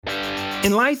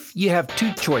In life, you have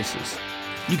two choices.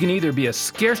 You can either be a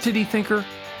scarcity thinker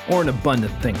or an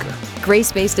abundant thinker.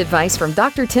 Grace-based advice from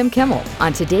Dr. Tim Kimmel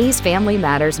on today's Family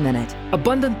Matters Minute.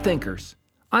 Abundant thinkers.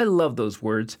 I love those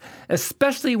words,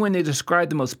 especially when they describe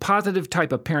the most positive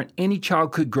type of parent any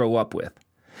child could grow up with.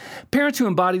 Parents who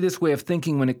embody this way of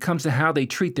thinking when it comes to how they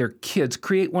treat their kids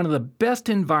create one of the best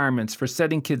environments for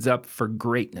setting kids up for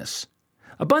greatness.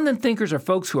 Abundant thinkers are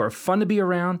folks who are fun to be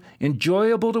around,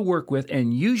 enjoyable to work with,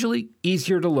 and usually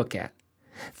easier to look at.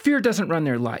 Fear doesn't run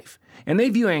their life, and they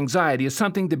view anxiety as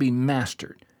something to be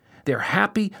mastered. They're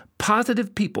happy,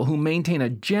 positive people who maintain a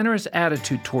generous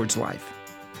attitude towards life.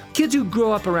 Kids who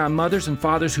grow up around mothers and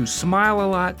fathers who smile a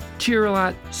lot, cheer a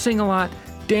lot, sing a lot,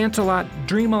 dance a lot,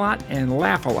 dream a lot, and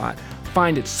laugh a lot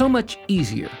find it so much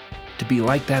easier to be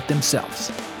like that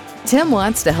themselves. Tim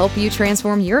wants to help you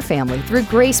transform your family through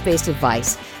grace-based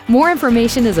advice. More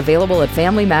information is available at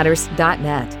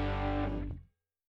FamilyMatters.net.